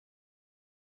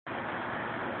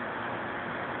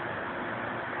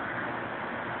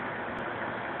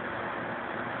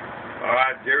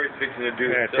Jerry's fixing to do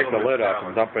Yeah, take the lid off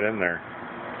and dump it in there.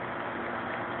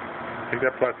 Take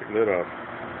that plastic lid off.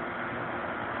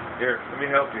 Here, let me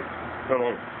help you. Hold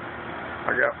on.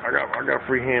 I got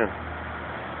free hand.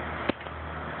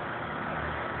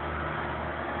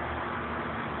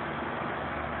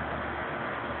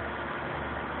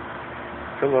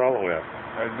 Fill it all the way up.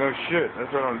 That's no shit.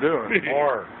 That's what I'm doing.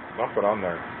 More. Dump it on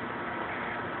there.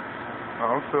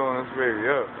 I'm filling this baby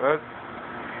up. That's...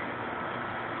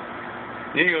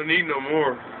 You ain't gonna need no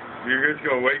more. You're just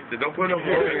gonna waste it. Don't put no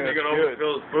more in. You're gonna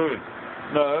overfill the spoon.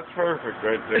 No, that's perfect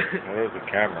right there. Well, there's the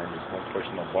camera. I'm just not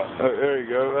pushing the button. Oh, there you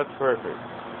go. That's perfect.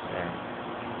 Yeah.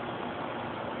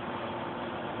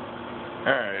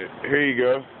 Alright, here you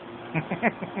go.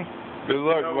 Good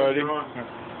luck, buddy.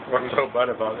 What's so bad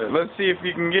about this? Let's see if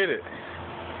you can get it.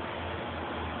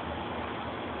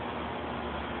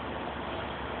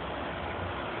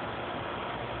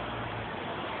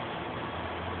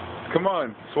 Come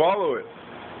on, swallow it.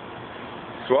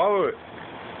 Swallow it.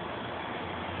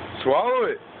 Swallow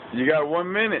it. You got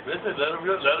 1 minute. Listen, let him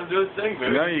do his thing,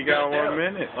 man. No, you got 1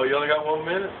 minute. Oh, you only got 1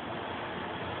 minute?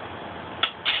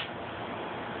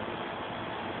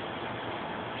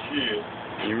 Shit.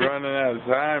 You're running out of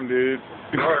time, dude.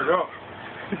 Hard up.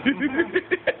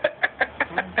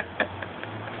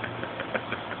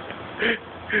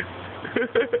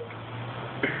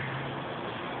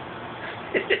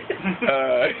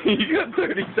 You got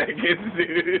 30 seconds,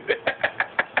 dude.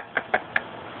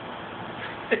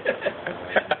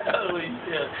 Holy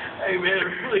shit. Hey, man, it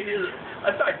really is.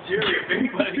 I thought Jerry, if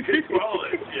anybody could swallow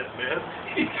that shit, man.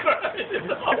 He's crying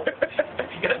it off.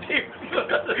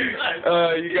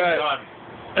 You got...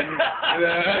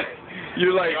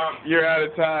 You're out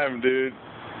of time, dude.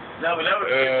 No, but that was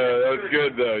that was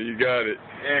good, though. You got it.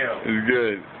 Damn. It was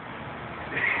good.